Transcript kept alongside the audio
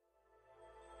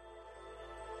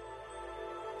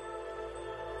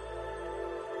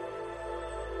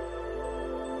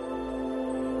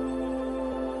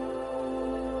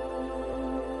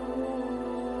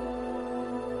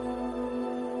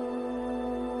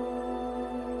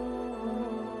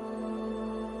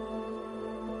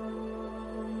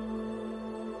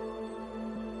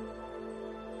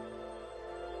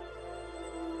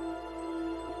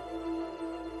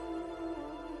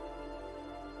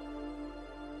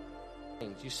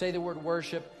You say the word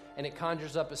worship, and it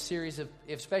conjures up a series of,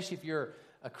 especially if you're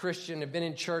a Christian, have been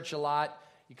in church a lot,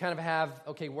 you kind of have,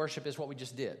 okay, worship is what we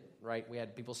just did, right? We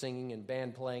had people singing and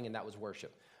band playing, and that was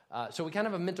worship. So we kind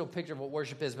of have a mental picture of what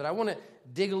worship is, but I want to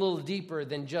dig a little deeper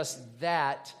than just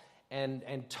that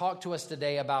and talk to us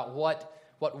today about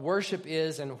what worship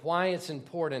is and why it's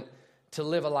important to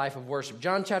live a life of worship.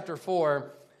 John chapter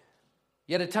 4,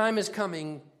 yet a time is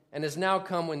coming and has now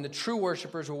come when the true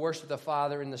worshipers will worship the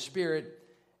Father in the Spirit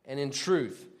and in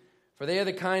truth. For they are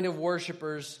the kind of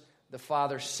worshipers the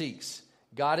Father seeks.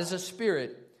 God is a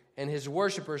spirit, and his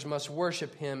worshipers must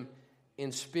worship him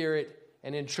in spirit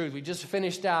and in truth. We just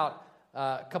finished out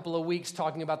a couple of weeks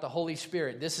talking about the Holy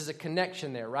Spirit. This is a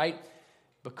connection there, right?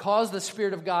 Because the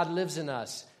Spirit of God lives in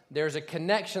us, there's a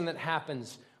connection that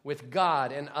happens with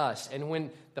God and us. And when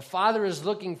the Father is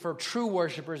looking for true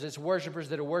worshipers, it's worshipers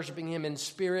that are worshiping him in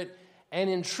spirit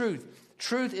and in truth.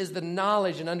 Truth is the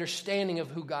knowledge and understanding of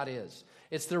who God is.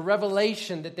 It's the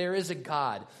revelation that there is a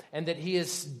God and that he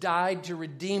has died to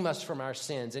redeem us from our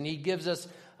sins, and he gives us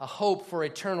a hope for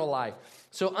eternal life.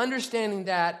 So understanding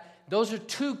that, those are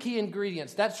two key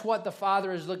ingredients. That's what the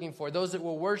Father is looking for, those that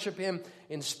will worship him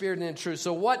in spirit and in truth.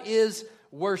 So what is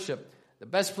worship? The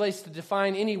best place to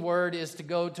define any word is to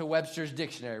go to Webster's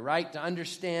dictionary, right? To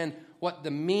understand what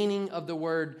the meaning of the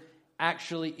word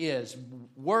actually is.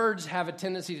 Words have a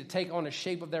tendency to take on a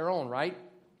shape of their own, right?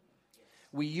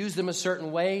 We use them a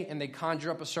certain way, and they conjure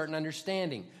up a certain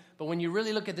understanding. But when you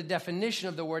really look at the definition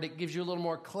of the word, it gives you a little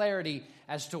more clarity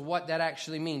as to what that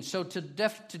actually means. So to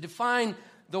define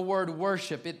the word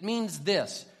worship, it means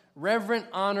this: reverent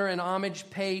honor and homage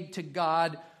paid to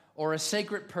God or a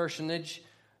sacred personage,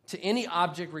 to any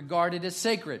object regarded as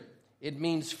sacred. It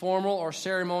means formal or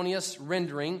ceremonious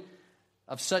rendering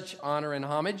of such honor and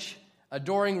homage,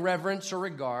 adoring reverence or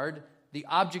regard, the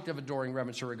object of adoring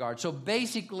reverence or regard. So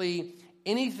basically,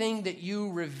 anything that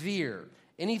you revere,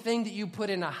 anything that you put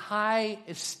in a high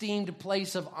esteemed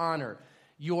place of honor,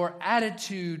 your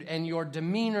attitude and your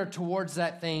demeanor towards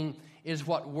that thing is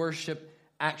what worship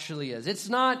actually is. It's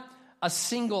not a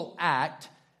single act.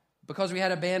 Because we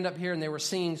had a band up here and they were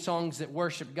singing songs that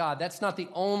worship God. That's not the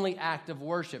only act of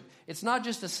worship. It's not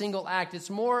just a single act. It's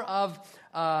more of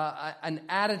an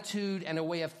attitude and a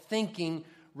way of thinking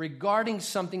regarding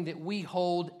something that we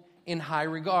hold in high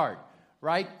regard,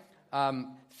 right?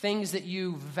 Things that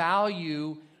you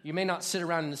value, you may not sit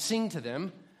around and sing to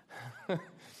them,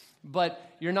 but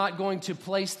you're not going to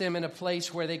place them in a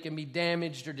place where they can be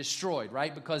damaged or destroyed,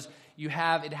 right? Because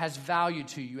it has value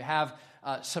to you. You have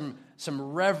some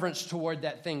reverence toward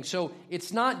that thing. So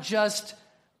it's not just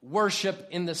worship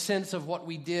in the sense of what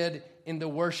we did in the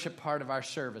worship part of our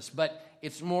service, but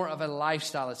it's more of a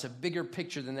lifestyle. It's a bigger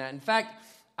picture than that. In fact,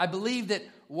 I believe that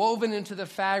woven into the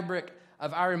fabric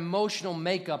of our emotional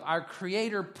makeup, our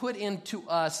Creator put into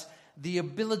us the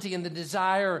ability and the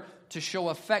desire to show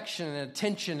affection and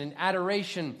attention and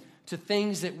adoration to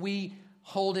things that we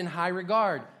hold in high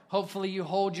regard. Hopefully you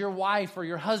hold your wife or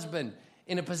your husband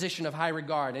in a position of high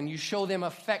regard, and you show them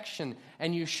affection,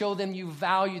 and you show them you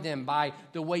value them by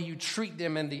the way you treat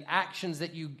them and the actions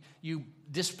that you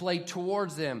display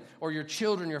towards them, or your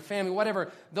children, your family, whatever.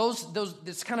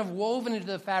 It's kind of woven into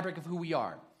the fabric of who we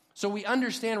are. So we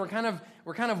understand we're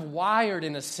kind of wired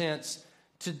in a sense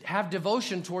to have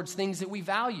devotion towards things that we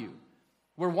value.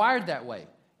 We're wired that way.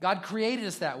 God created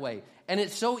us that way, and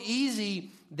it's so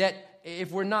easy that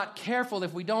if we're not careful,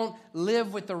 if we don't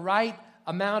live with the right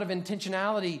amount of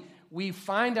intentionality, we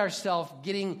find ourselves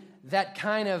getting that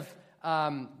kind of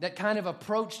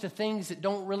approach to things that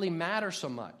don't really matter so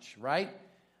much, right?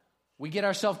 We get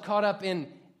ourselves caught up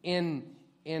in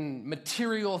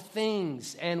material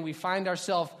things, and we find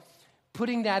ourselves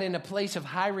putting that in a place of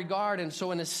high regard. And so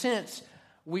in a sense,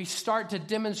 we start to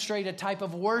demonstrate a type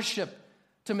of worship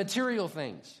to material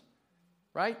things,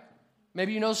 right?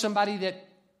 Maybe you know somebody that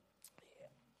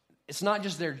it's not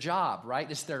just their job, right?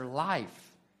 It's their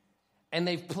life. And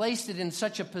they've placed it in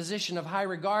such a position of high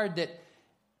regard that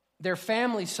their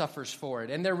family suffers for it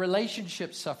and their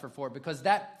relationships suffer for it, because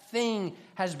that thing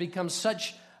has become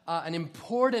such an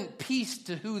important piece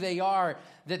to who they are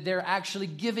that they're actually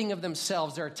giving of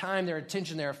themselves, their time, their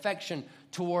attention, their affection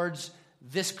towards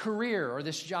this career or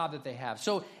this job that they have.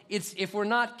 So if we're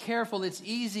not careful, it's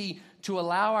easy to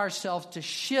allow ourselves to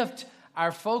shift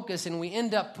our focus, and we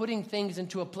end up putting things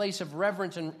into a place of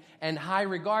reverence and high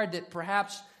regard that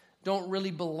perhaps don't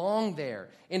really belong there.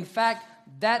 In fact,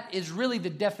 that is really the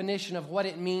definition of what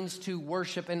it means to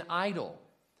worship an idol.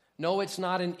 No, it's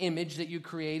not an image that you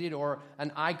created or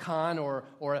an icon or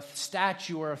a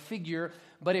statue or a figure,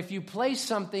 but if you place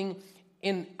something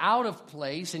out of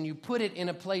place and you put it in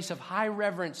a place of high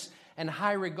reverence and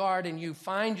high regard, and you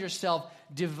find yourself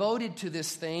devoted to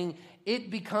this thing,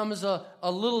 it becomes a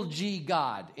little g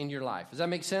God in your life. Does that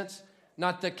make sense?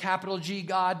 Not the capital G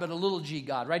God, but a little g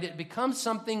God, right? It becomes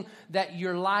something that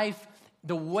your life,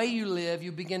 the way you live,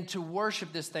 you begin to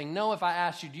worship this thing. No, if I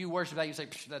asked you, do you worship that? You say,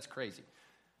 that's crazy.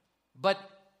 But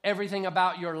everything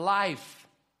about your life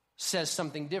says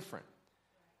something different,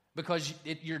 because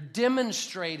you're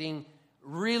demonstrating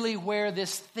really where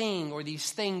this thing or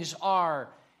these things are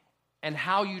and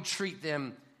how you treat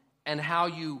them and how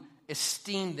you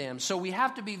esteem them. So we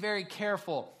have to be very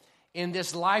careful in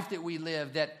this life that we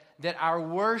live that our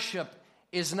worship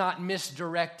is not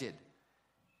misdirected.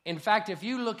 In fact, if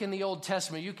you look in the Old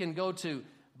Testament, you can go to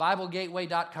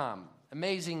BibleGateway.com.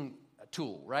 Amazing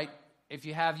tool, right? If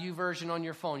you have YouVersion on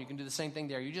your phone, you can do the same thing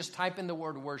there. You just type in the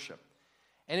word worship,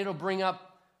 and it'll bring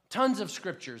up tons of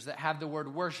scriptures that have the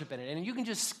word worship in it. And you can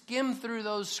just skim through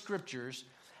those scriptures,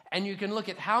 and you can look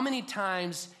at how many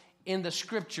times in the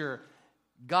scripture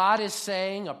God is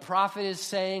saying, a prophet is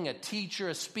saying, a teacher,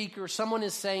 a speaker, someone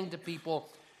is saying to people,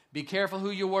 be careful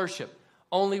who you worship.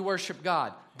 Only worship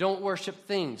God. Don't worship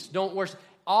things. Don't worship.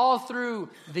 All through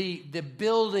the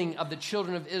building of the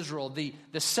children of Israel, the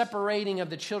separating of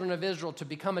the children of Israel to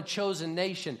become a chosen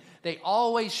nation, they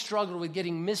always struggled with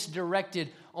getting misdirected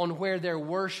on where their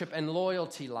worship and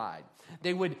loyalty lied.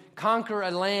 They would conquer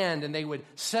a land and they would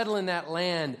settle in that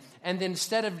land, and then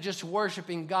instead of just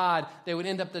worshiping God, they would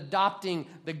end up adopting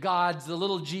the gods, the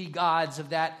little g gods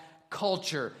of that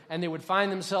culture, and they would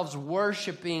find themselves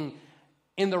worshiping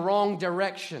in the wrong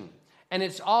direction. And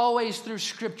it's always through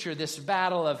Scripture, this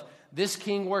battle of this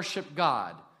king worshiped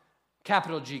God,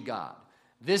 capital G God.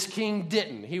 This king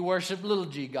didn't. He worshiped little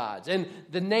g gods. And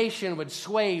the nation would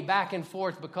sway back and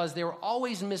forth because they were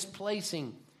always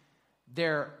misplacing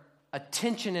their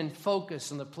attention and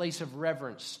focus in the place of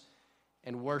reverence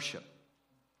and worship.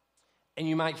 And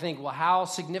you might think, well, how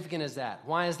significant is that?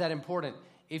 Why is that important?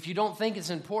 If you don't think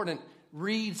it's important,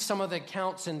 read some of the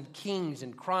accounts in Kings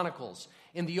and Chronicles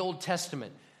in the Old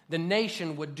Testament. The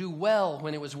nation would do well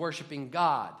when it was worshiping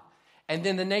God. And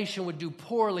then the nation would do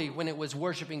poorly when it was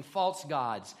worshiping false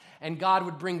gods. And God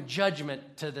would bring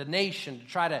judgment to the nation to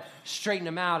try to straighten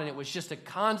them out. And it was just a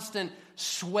constant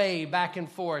sway back and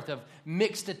forth of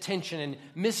mixed attention and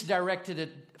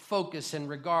misdirected focus and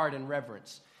regard and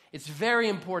reverence. It's very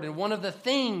important. One of the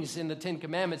things in the Ten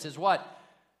Commandments is what?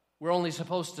 We're only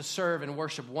supposed to serve and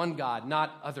worship one God,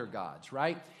 not other gods,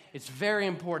 right? It's very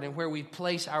important where we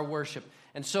place our worship.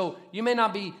 And so you may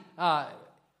not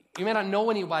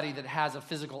know anybody that has a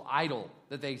physical idol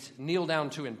that they kneel down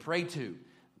to and pray to.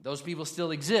 Those people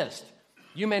still exist.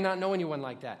 You may not know anyone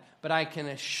like that, but I can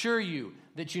assure you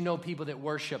that you know people that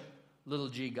worship little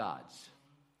g gods.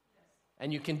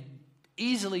 And you can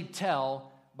easily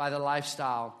tell by the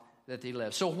lifestyle that they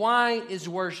live. So why is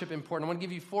worship important? I want to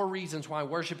give you 4 reasons why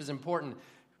worship is important.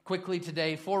 Quickly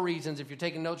today, 4 reasons. If you're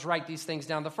taking notes, write these things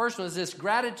down. The first one is this: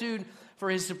 gratitude for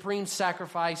his supreme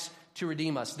sacrifice to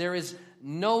redeem us. There is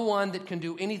no one that can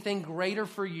do anything greater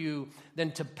for you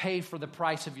than to pay for the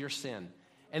price of your sin.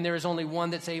 And there is only one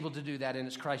that's able to do that, and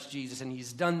it's Christ Jesus, and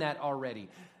he's done that already.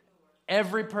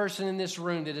 Every person in this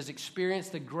room that has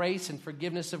experienced the grace and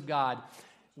forgiveness of God,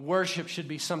 worship should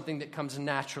be something that comes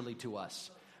naturally to us.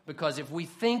 Because if we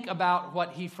think about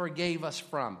what he forgave us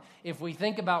from, if we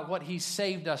think about what he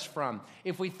saved us from,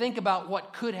 if we think about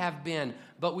what could have been,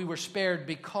 but we were spared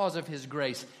because of his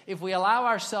grace, if we allow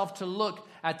ourselves to look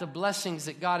at the blessings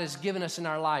that God has given us in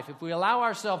our life, if we allow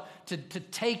ourselves to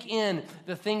take in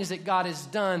the things that God has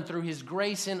done through his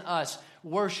grace in us,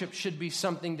 worship should be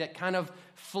something that kind of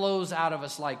flows out of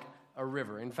us like a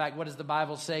river. In fact, what does the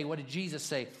Bible say? What did Jesus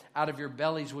say? Out of your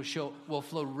bellies will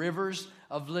flow rivers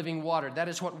of living water. That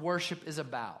is what worship is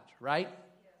about, right? Yes.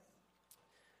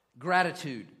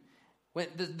 Gratitude. When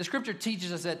the scripture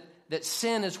teaches us that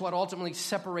sin is what ultimately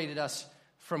separated us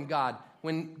from God.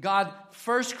 When God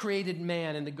first created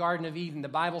man in the Garden of Eden, the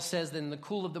Bible says that in the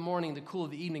cool of the morning, the cool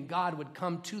of the evening, God would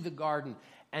come to the garden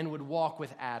and would walk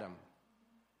with Adam.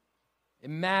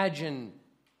 Imagine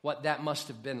what that must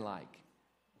have been like.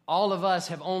 All of us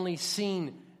have only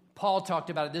seen, Paul talked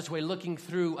about it this way, looking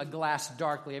through a glass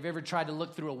darkly. Have you ever tried to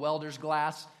look through a welder's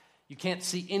glass? You can't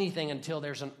see anything until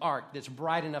there's an arc that's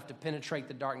bright enough to penetrate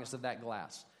the darkness of that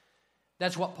glass.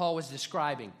 That's what Paul was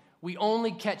describing. We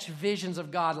only catch visions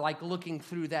of God like looking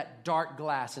through that dark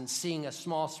glass and seeing a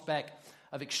small speck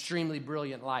of extremely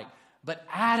brilliant light. But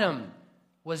Adam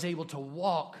was able to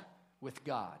walk with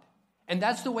God. And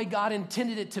that's the way God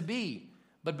intended it to be.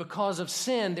 But because of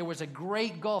sin, there was a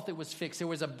great gulf that was fixed. There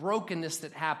was a brokenness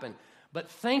that happened. But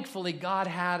thankfully, God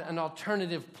had an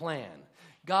alternative plan.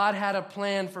 God had a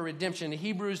plan for redemption. In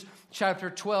Hebrews chapter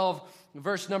 12,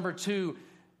 verse number 2,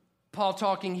 Paul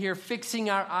talking here, fixing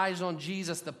our eyes on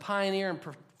Jesus, the pioneer and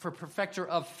perfecter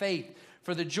of faith.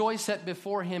 For the joy set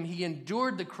before him, he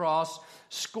endured the cross,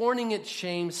 scorning its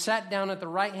shame, sat down at the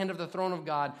right hand of the throne of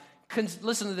God.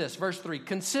 Listen to this, verse 3.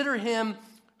 Consider him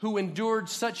who endured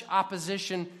such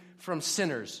opposition from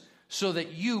sinners, so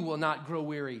that you will not grow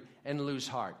weary and lose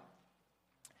heart.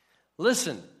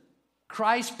 Listen,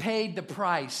 Christ paid the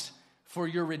price for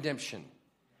your redemption.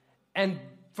 And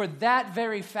for that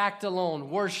very fact alone,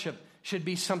 worship should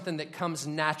be something that comes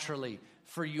naturally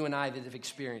for you and I that have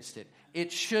experienced it.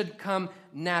 It should come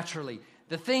naturally.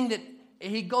 The thing that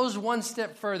he goes one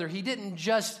step further. He didn't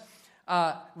just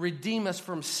redeem us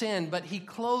from sin, but he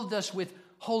clothed us with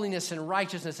holiness and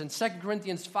righteousness. In 2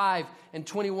 Corinthians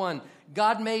 5:21,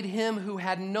 God made him who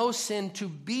had no sin to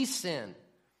be sin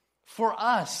for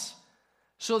us,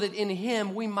 so that in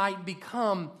him we might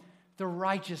become the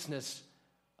righteousness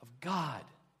of God.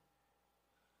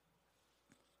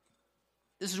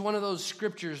 This is one of those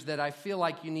scriptures that I feel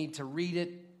like you need to read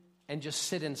it and just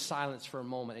sit in silence for a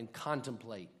moment and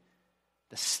contemplate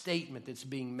the statement that's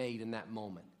being made in that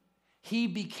moment. He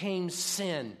became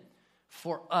sin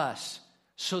for us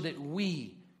so that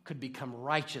we could become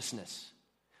righteousness,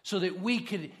 so that we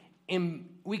could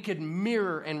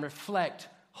mirror and reflect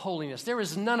holiness. There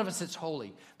is none of us that's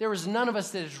holy. There is none of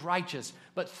us that is righteous.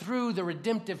 But through the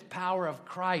redemptive power of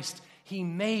Christ, he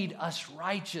made us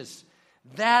righteous.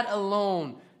 That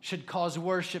alone should cause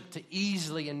worship to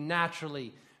easily and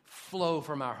naturally flow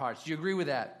from our hearts. Do you agree with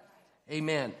that?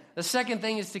 Amen. The second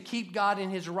thing is to keep God in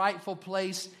his rightful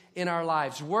place in our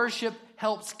lives. Worship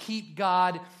helps keep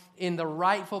God in the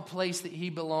rightful place that he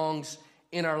belongs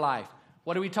in our life.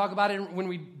 What do we talk about when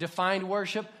we define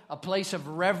worship? A place of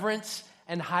reverence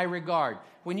and high regard.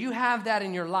 When you have that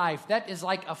in your life, that is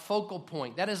like a focal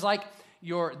point. That is like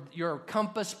your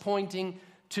compass pointing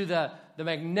to the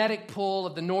magnetic pull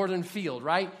of the northern field,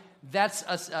 right? That's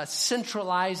a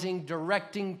centralizing,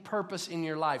 directing purpose in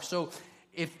your life. So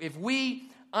if we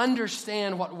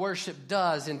understand what worship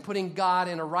does in putting God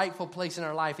in a rightful place in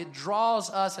our life, it draws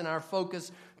us and our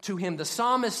focus to him. The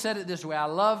psalmist said it this way. I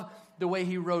love the way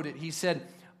he wrote it. He said,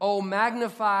 "Oh,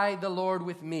 magnify the Lord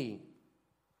with me,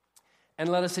 and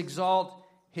let us exalt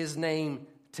his name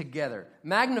together."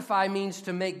 Magnify means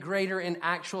to make greater in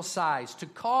actual size, to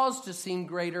cause to seem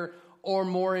greater or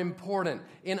more important.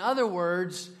 In other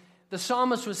words, the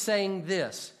psalmist was saying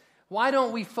this: why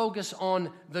don't we focus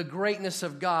on the greatness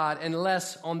of God and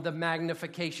less on the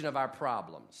magnification of our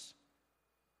problems?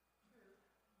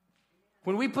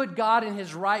 When we put God in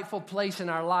his rightful place in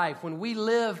our life, when we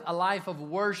live a life of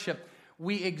worship,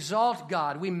 we exalt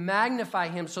God, we magnify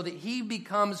him so that he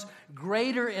becomes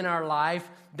greater in our life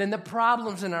than the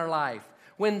problems in our life.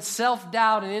 When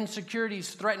self-doubt and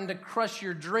insecurities threaten to crush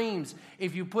your dreams,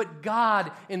 if you put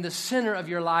God in the center of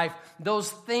your life, those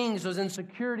things, those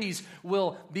insecurities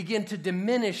will begin to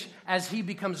diminish as he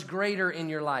becomes greater in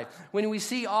your life. When we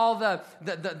see all the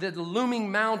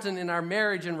looming mountain in our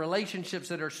marriage and relationships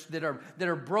that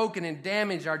are broken and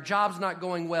damaged, our job's not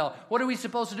going well, what are we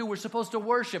supposed to do? We're supposed to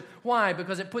worship. Why?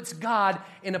 Because it puts God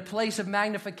in a place of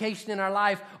magnification in our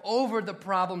life over the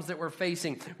problems that we're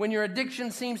facing. When your addiction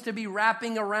seems to be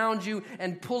wrapping around you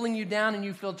and pulling you down and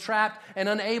you feel trapped and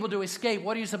unable to escape,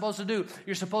 what are you supposed to do?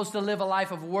 You're supposed to live a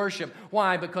life of worship.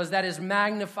 Why? Because that is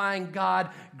magnifying God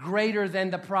greater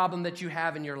than the problem that you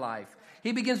have in your life.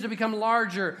 He begins to become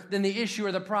larger than the issue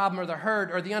or the problem or the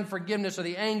hurt or the unforgiveness or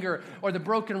the anger or the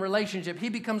broken relationship. He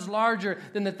becomes larger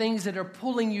than the things that are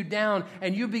pulling you down,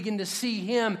 and you begin to see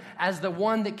him as the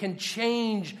one that can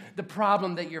change the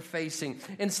problem that you're facing.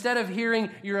 Instead of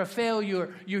hearing you're a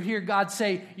failure, you hear God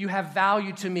say, you have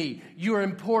value to me. You are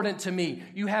important to me.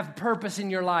 You have purpose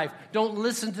in your life. Don't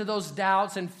listen to those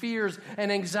doubts and fears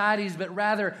and anxieties, but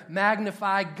rather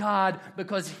magnify God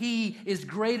because he is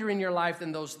greater in your life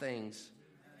than those things.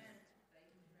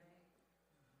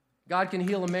 God can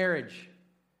heal a marriage,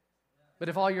 but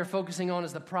if all you're focusing on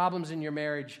is the problems in your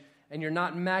marriage and you're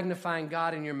not magnifying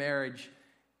God in your marriage,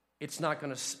 it's not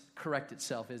going to correct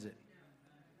itself, is it?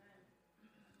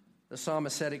 The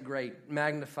psalmist said it great.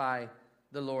 Magnify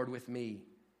the Lord with me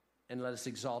and let us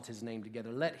exalt his name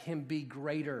together. Let him be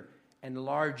greater and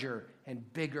larger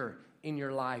and bigger in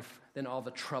your life than all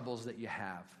the troubles that you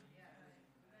have.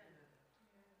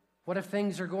 What if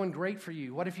things are going great for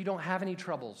you? What if you don't have any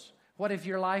troubles? What if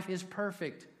your life is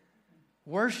perfect?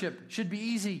 Worship should be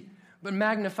easy, but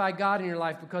magnify God in your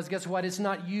life, because guess what? It's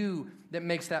not you that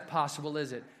makes that possible,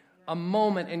 is it? A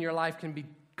moment in your life can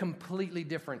completely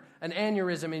different. An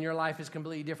aneurysm in your life is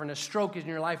completely different. A stroke in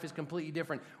your life is completely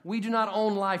different. We do not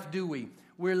own life, do we?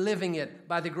 We're living it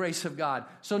by the grace of God.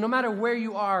 So no matter where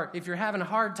you are, if you're having a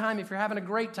hard time, if you're having a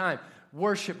great time,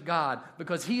 worship God,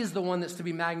 because He is the one that's to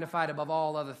be magnified above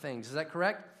all other things. Is that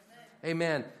correct?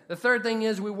 Amen. The third thing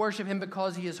is we worship Him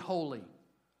because He is holy.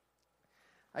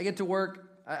 I get to work.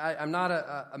 I'm not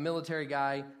a military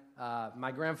guy.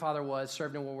 My grandfather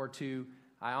served in World War II.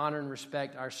 I honor and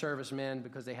respect our servicemen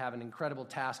because they have an incredible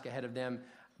task ahead of them.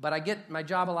 But my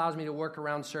job allows me to work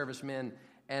around servicemen,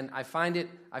 and I find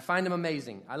them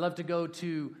amazing. I love to go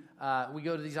to, we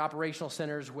go to these operational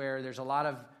centers where there's a lot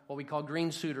of what we call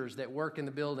green suiters that work in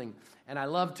the building. And I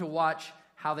love to watch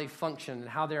how they function and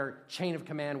how their chain of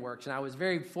command works. And I was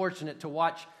very fortunate to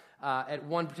watch at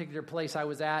one particular place I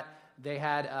was at. They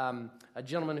had a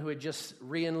gentleman who had just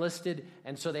re-enlisted,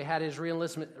 and so they had his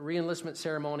re-enlistment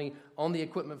ceremony on the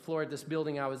equipment floor at this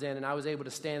building I was in, and I was able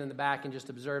to stand in the back and just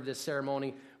observe this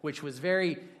ceremony, which was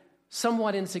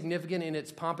somewhat insignificant in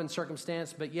its pomp and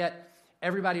circumstance, but yet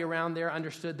everybody around there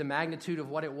understood the magnitude of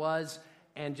what it was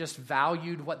and just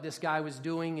valued what this guy was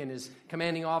doing, and his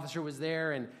commanding officer was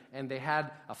there, and they had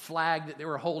a flag that they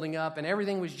were holding up, and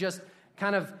everything was just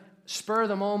kind of spur of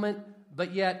the moment,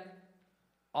 but yet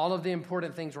all of the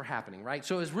important things were happening, right?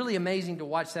 So it was really amazing to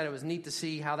watch that. It was neat to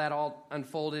see how that all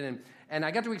unfolded. And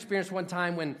I got to experience one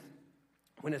time when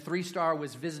a 3-star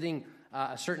was visiting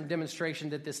a certain demonstration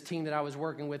that this team that I was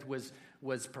working with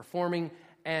was performing.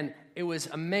 And it was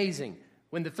amazing.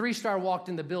 When the 3-star walked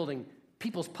in the building,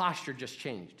 people's posture just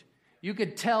changed. You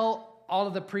could tell all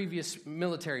of the previous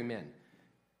military men.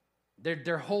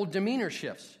 Their whole demeanor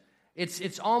shifts.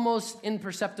 It's almost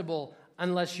imperceptible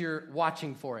unless you're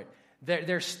watching for it.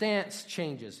 Their stance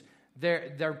changes.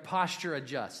 Their posture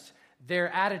adjusts.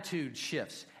 Their attitude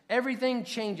shifts. Everything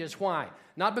changes. Why?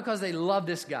 Not because they love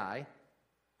this guy.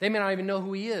 They may not even know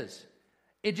who he is.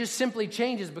 It just simply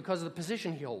changes because of the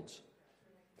position he holds.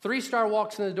 3-star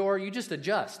walks in the door, you just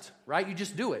adjust, right? You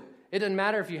just do it. It doesn't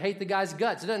matter if you hate the guy's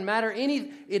guts. It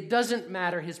doesn't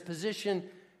matter. His position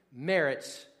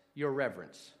merits your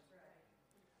reverence.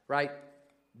 Right?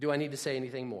 Do I need to say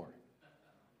anything more?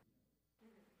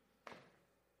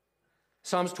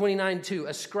 Psalms 29:2,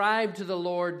 ascribe to the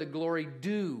Lord the glory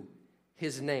due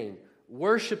His name.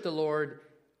 Worship the Lord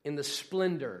in the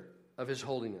splendor of His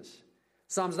holiness.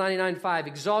 Psalms 99:5,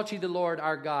 exalt ye the Lord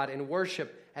our God and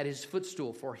worship at His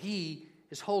footstool, for He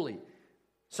is holy.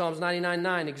 Psalms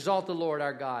 99:9, exalt the Lord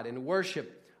our God and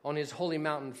worship on His holy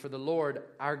mountain, for the Lord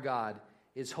our God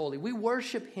is holy. We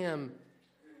worship Him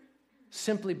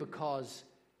simply because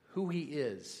who He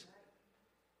is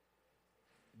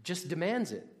just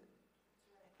demands it.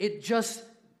 It just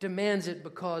demands it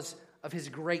because of His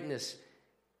greatness.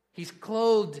 He's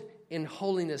clothed in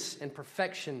holiness and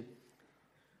perfection.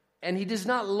 And He does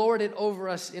not lord it over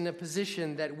us in a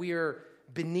position that we are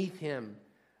beneath Him,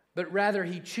 but rather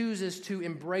He chooses to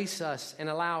embrace us and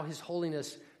allow His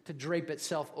holiness to drape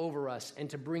itself over us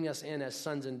and to bring us in as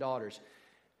sons and daughters.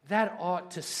 That ought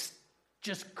to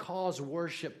just cause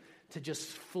worship to just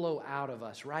flow out of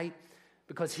us, right?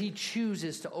 Because He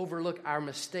chooses to overlook our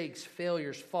mistakes,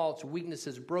 failures, faults,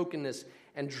 weaknesses, brokenness,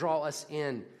 and draw us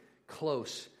in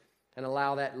close and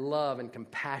allow that love and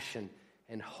compassion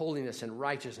and holiness and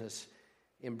righteousness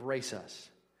embrace us.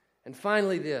 And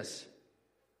finally this.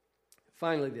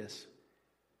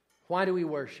 Why do we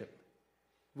worship?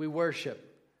 We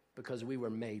worship because we were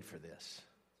made for this.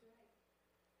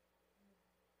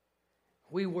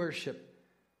 We worship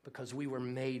because we were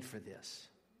made for this.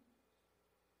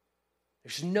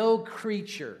 There's no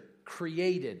creature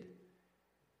created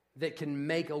that can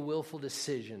make a willful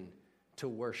decision to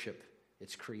worship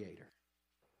its creator,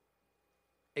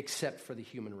 except for the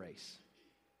human race,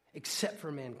 except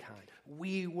for mankind.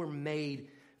 We were made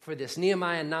for this.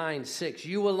 Nehemiah 9:6,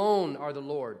 you alone are the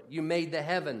Lord. You made the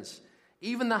heavens,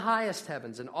 even the highest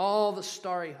heavens, and all the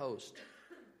starry host,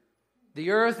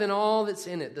 the earth and all that's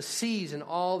in it, the seas and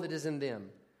all that is in them.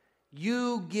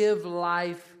 You give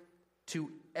life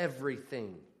to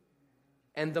everything,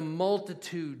 and the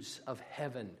multitudes of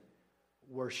heaven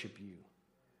worship you.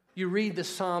 You read the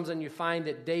Psalms and you find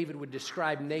that David would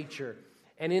describe nature,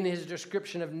 and in his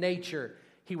description of nature,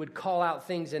 he would call out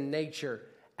things in nature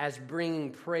as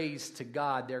bringing praise to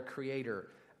God, their creator,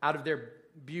 out of their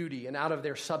beauty and out of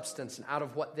their substance and out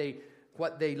of what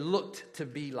they looked to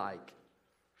be like.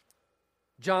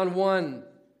 John 1,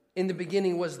 in the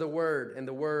beginning was the Word, and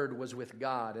the Word was with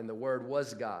God, and the Word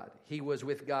was God. He was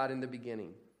with God in the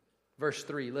beginning. Verse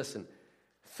 3, listen.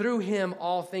 Through Him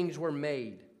all things were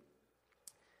made.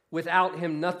 Without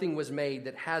Him nothing was made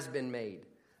that has been made.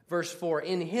 Verse 4,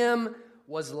 in Him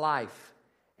was life,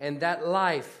 and that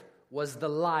life was the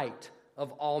light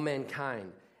of all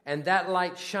mankind. And that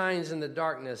light shines in the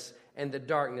darkness, and the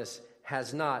darkness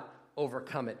has not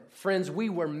overcome it. Friends, we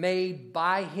were made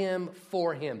by Him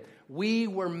for Him. We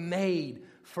were made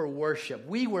for worship.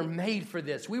 We were made for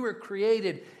this. We were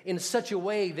created in such a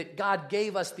way that God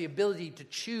gave us the ability to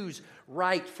choose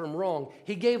right from wrong.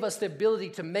 He gave us the ability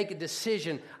to make a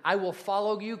decision. I will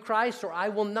follow you, Christ, or I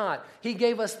will not. He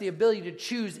gave us the ability to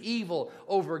choose evil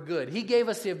over good. He gave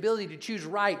us the ability to choose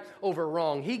right over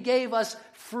wrong. He gave us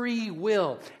free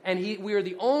will. And we are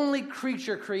the only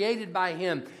creature created by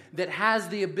Him that has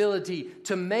the ability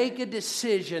to make a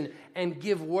decision and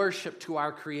give worship to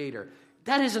our Creator.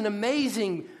 That is an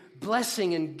amazing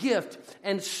blessing and gift.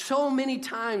 And so many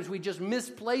times we just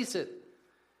misplace it.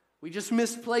 We just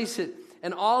misplace it.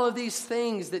 And all of these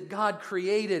things that God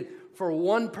created for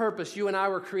one purpose, you and I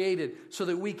were created so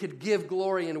that we could give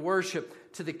glory and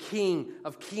worship to the King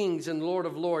of Kings and Lord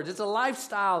of Lords. It's a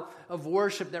lifestyle of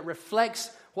worship that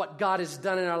reflects what God has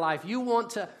done in our life. You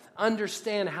want to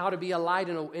understand how to be a light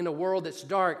in a world that's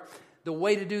dark. The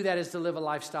way to do that is to live a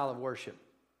lifestyle of worship.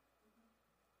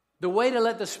 The way to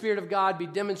let the Spirit of God be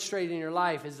demonstrated in your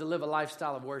life is to live a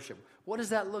lifestyle of worship. What does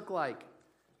that look like?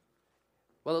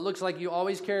 Well, it looks like you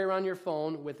always carry around your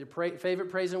phone with your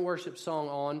favorite praise and worship song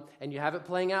on, and you have it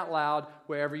playing out loud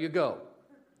wherever you go.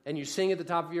 And you sing at the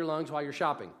top of your lungs while you're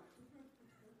shopping.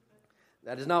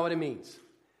 That is not what it means.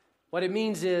 What it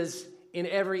means is, in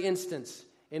every instance,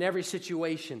 in every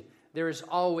situation, there is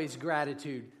always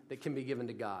gratitude that can be given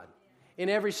to God. In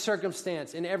every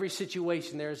circumstance, in every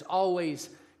situation, there is always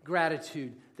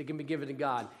gratitude that can be given to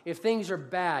God. If things are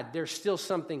bad, there's still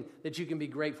something that you can be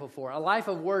grateful for. A life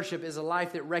of worship is a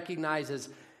life that recognizes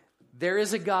there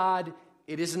is a God,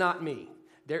 it is not me.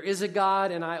 There is a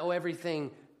God, and I owe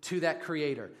everything to that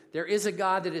Creator. There is a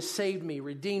God that has saved me,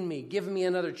 redeemed me, given me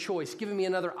another choice, given me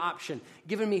another option,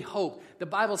 given me hope. The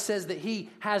Bible says that He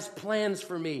has plans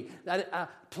for me,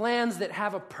 plans that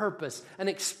have a purpose, an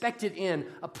expected end,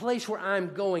 a place where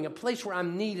I'm going, a place where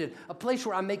I'm needed, a place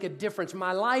where I make a difference.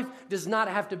 My life does not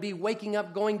have to be waking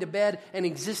up, going to bed, and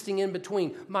existing in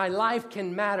between. My life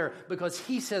can matter because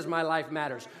He says my life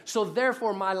matters. So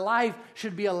therefore, my life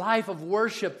should be a life of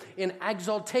worship in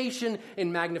exaltation,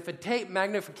 in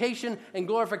magnification, and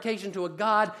glorification to a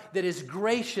God that is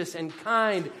gracious and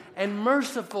kind and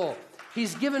merciful.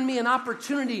 He's given me an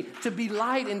opportunity to be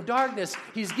light in darkness.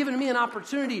 He's given me an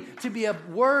opportunity to be a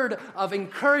word of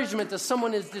encouragement to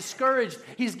someone who is discouraged.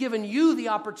 He's given you the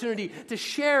opportunity to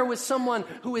share with someone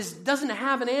who doesn't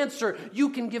have an answer. You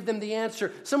can give them the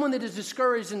answer. Someone that is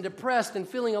discouraged and depressed and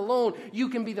feeling alone, you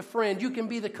can be the friend. You can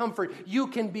be the comfort. You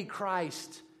can be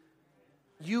Christ.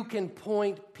 You can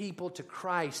point people to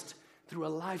Christ through a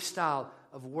lifestyle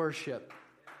of worship.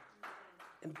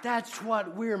 And that's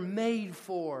what we're made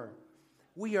for.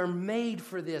 We are made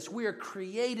for this. We are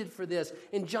created for this.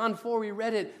 In John 4, we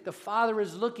read it. The Father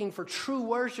is looking for true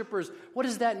worshipers. What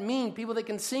does that mean? People that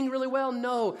can sing really well?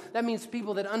 No. That means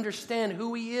people that understand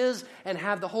who He is and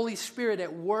have the Holy Spirit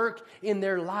at work in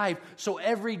their life. So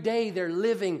every day they're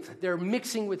living, they're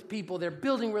mixing with people, they're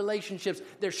building relationships,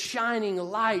 they're shining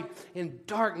light in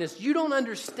darkness. You don't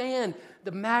understand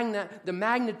the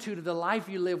magnitude of the life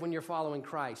you live when you're following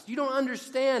Christ. You don't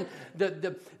understand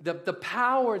the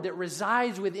power that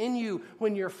resides within you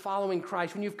when you're following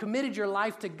Christ. When you've committed your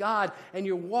life to God and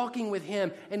you're walking with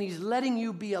Him and He's letting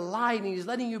you be a light and He's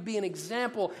letting you be an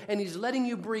example and He's letting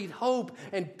you breathe hope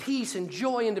and peace and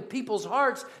joy into people's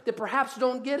hearts that perhaps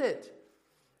don't get it.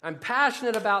 I'm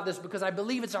passionate about this because I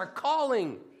believe it's our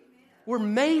calling. We're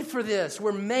made for this.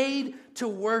 We're made to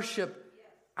worship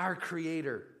our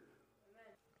Creator.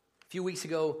 A few weeks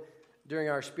ago, during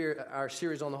our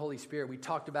series on the Holy Spirit, we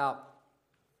talked about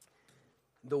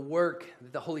the work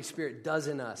that the Holy Spirit does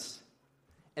in us.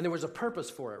 And there was a purpose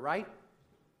for it, right?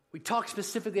 We talked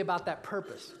specifically about that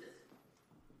purpose.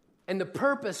 And the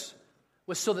purpose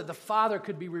was so that the Father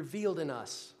could be revealed in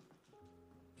us.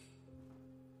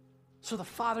 So the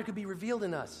Father could be revealed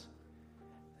in us.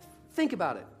 Think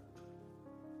about it.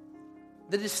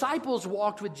 The disciples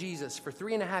walked with Jesus for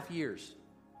 3.5 years.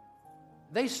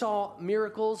 They saw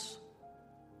miracles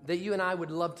that you and I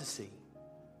would love to see.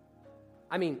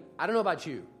 I mean, I don't know about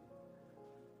you,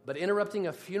 but interrupting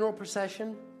a funeral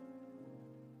procession,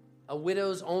 a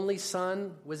widow's only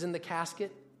son was in the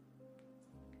casket,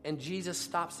 and Jesus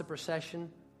stops the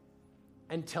procession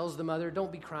and tells the mother,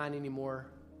 "Don't be crying anymore.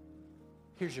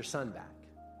 Here's your son back."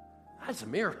 That's a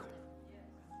miracle.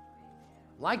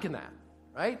 Liking that,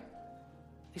 right?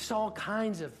 They saw all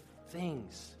kinds of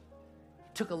things.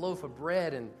 He took a loaf of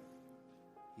bread and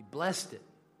He blessed it.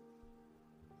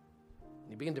 And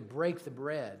He began to break the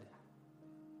bread.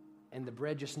 and the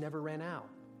bread just never ran out.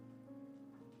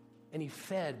 And he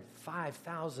fed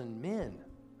 5,000 men.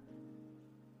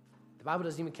 The Bible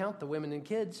doesn't even count the women and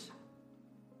kids.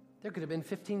 There could have been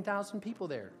 15,000 people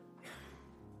there.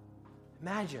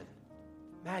 Imagine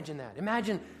that.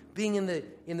 Imagine being in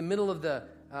the middle of the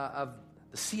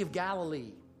Sea of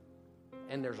Galilee,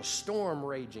 and there's a storm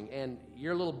raging, and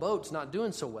your little boat's not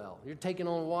doing so well. You're taking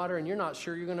on water, and you're not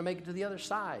sure you're going to make it to the other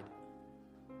side.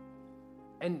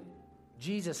 And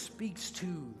Jesus speaks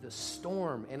to the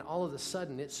storm, and all of a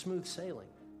sudden, it's smooth sailing.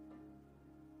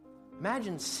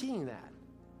 Imagine seeing that.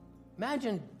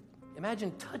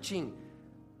 Imagine touching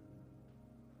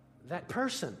that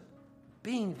person,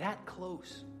 being that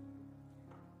close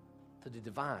to the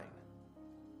divine.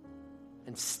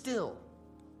 And still,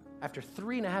 after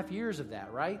 3.5 years of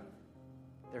that, right?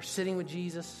 They're sitting with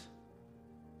Jesus,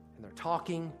 and they're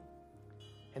talking,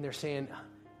 and they're saying,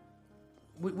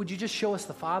 would you just show us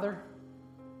the Father?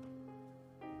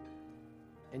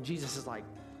 And Jesus is like,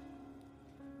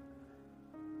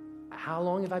 how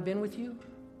long have I been with you?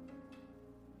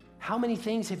 How many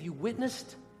things have you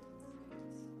witnessed?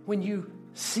 When you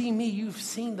see me, you've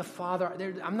seen the Father.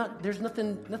 There's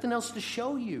nothing else to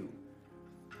show you.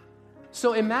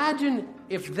 So imagine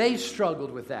if they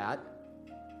struggled with that.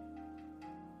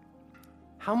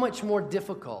 How much more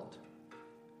difficult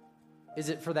is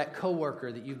it for that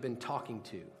coworker that you've been talking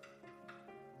to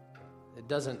that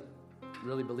doesn't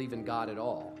really believe in God at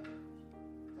all?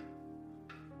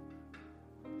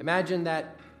 Imagine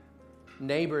that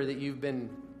neighbor that you've been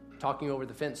talking over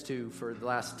the fence to for the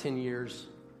last 10 years,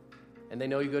 and they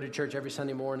know you go to church every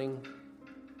Sunday morning,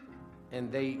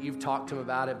 and you've talked to them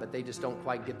about it, but they just don't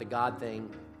quite get the God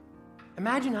thing.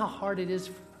 Imagine how hard it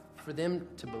is for them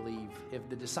to believe if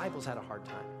the disciples had a hard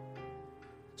time.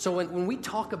 So when we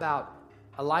talk about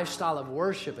a lifestyle of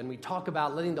worship, and we talk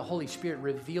about letting the Holy Spirit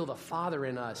reveal the Father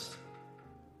in us,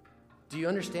 do you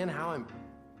understand how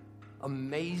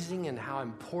amazing and how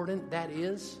important that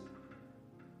is?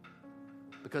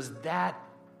 Because that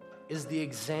is the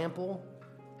example.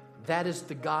 That is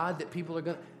the God that people are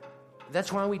going to...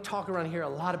 That's why we talk around here a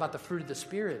lot about the fruit of the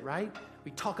Spirit, right?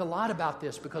 We talk a lot about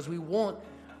this because we want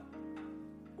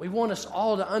us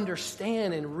all to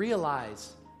understand and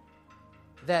realize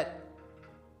that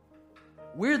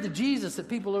we're the Jesus that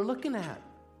people are looking at.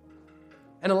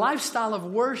 And a lifestyle of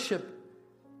worship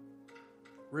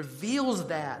reveals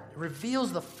that,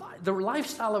 reveals the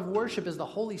lifestyle of worship is the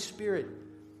Holy Spirit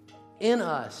in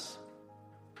us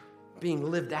being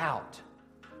lived out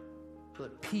so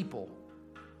that people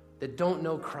that don't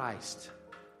know Christ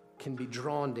can be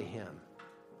drawn to Him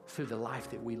through the life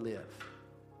that we live.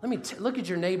 Let me look at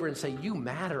your neighbor and say, you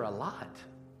matter a lot.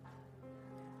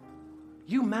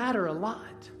 You matter a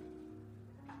lot.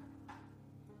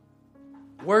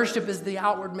 Worship is the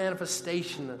outward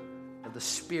manifestation of the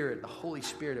Spirit, the Holy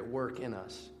Spirit at work in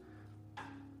us.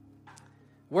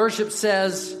 Worship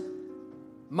says,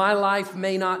 my life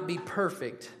may not be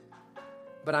perfect,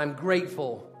 but I'm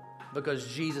grateful because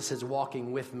Jesus is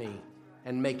walking with me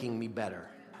and making me better.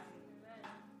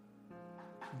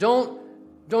 Don't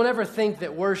ever think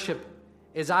that worship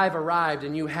is I've arrived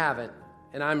and you haven't,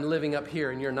 and I'm living up here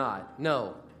and you're not.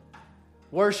 No.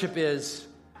 Worship is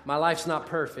my life's not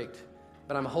perfect,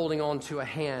 but I'm holding on to a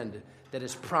hand that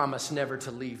has promised never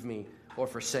to leave me or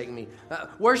forsake me.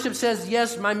 Worship says,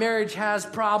 yes, my marriage has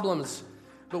problems,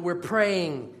 but we're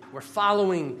praying, we're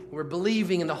following, we're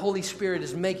believing, and the Holy Spirit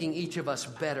is making each of us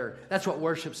better. That's what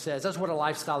worship says. That's what a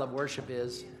lifestyle of worship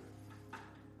is.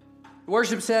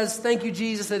 Worship says, thank you,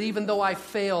 Jesus, that even though I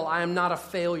fail, I am not a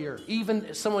failure.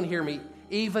 Someone hear me,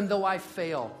 even though I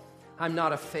fail, I'm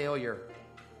not a failure.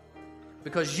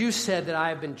 Because you said that I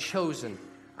have been chosen,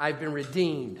 I've been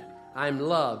redeemed, I'm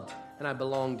loved, and I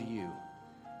belong to you.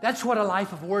 That's what a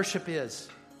life of worship is.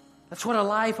 That's what a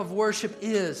life of worship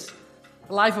is.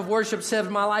 A life of worship says,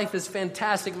 my life is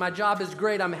fantastic, my job is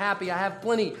great, I'm happy, I have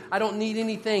plenty, I don't need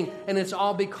anything, and it's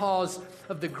all because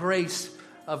of the grace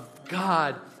of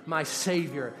God, my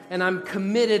Savior. And I'm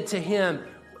committed to Him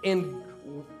in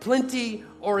plenty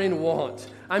or in want.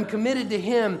 I'm committed to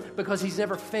Him because He's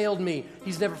never failed me.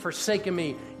 He's never forsaken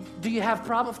me. Do you have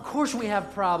problems? Of course we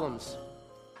have problems.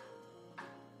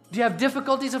 Do you have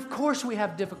difficulties? Of course we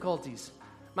have difficulties.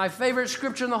 My favorite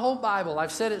scripture in the whole Bible,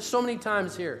 I've said it so many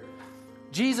times here.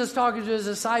 Jesus, talking to His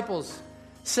disciples,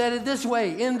 said it this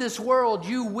way, in this world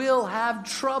you will have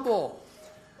trouble,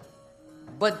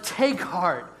 but take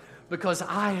heart because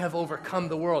I have overcome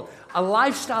the world. A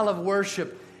lifestyle of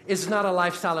worship is not a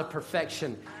lifestyle of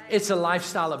perfection. It's a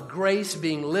lifestyle of grace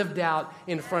being lived out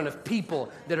in front of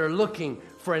people that are looking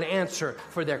for an answer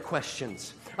for their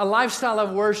questions. A lifestyle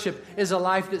of worship is a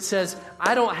life that says,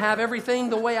 I don't have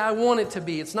everything the way I want it to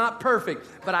be. It's not perfect,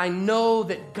 but I know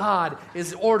that God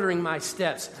is ordering my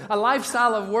steps. A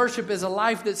lifestyle of worship is a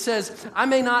life that says, I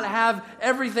may not have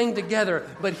everything together,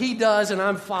 but He does and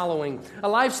I'm following. A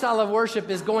lifestyle of worship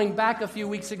is going back a few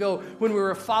weeks ago when we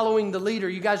were following the leader.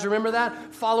 You guys remember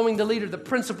that? Following the leader, the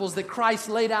principles that Christ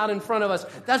laid out in front of us.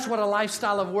 That's what a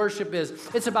lifestyle of worship is.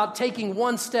 It's about taking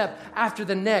one step after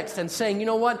the next and saying, you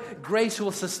know what? Grace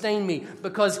will sustain me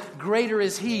because greater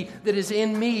is He that is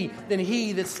in me than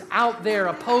he that's out there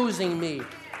opposing me.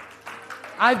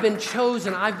 I've been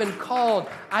chosen, I've been called,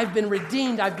 I've been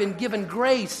redeemed, I've been given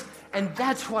grace, and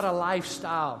that's what a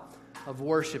lifestyle of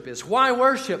worship is. Why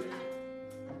worship?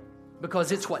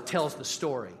 Because it's what tells the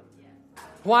story.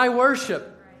 Why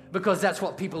worship? Because that's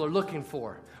what people are looking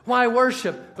for. Why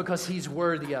worship? Because He's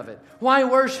worthy of it. Why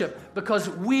worship? Because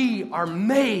we are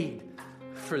made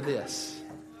for this.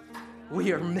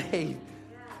 We are made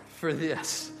for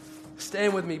this.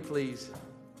 Stand with me, please.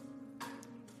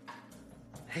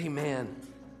 Amen.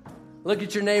 Look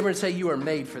at your neighbor and say, you are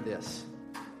made for this.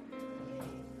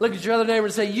 Look at your other neighbor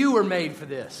and say, you were made for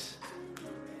this.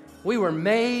 We were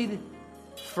made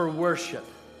for worship.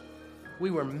 We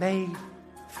were made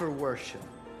for worship.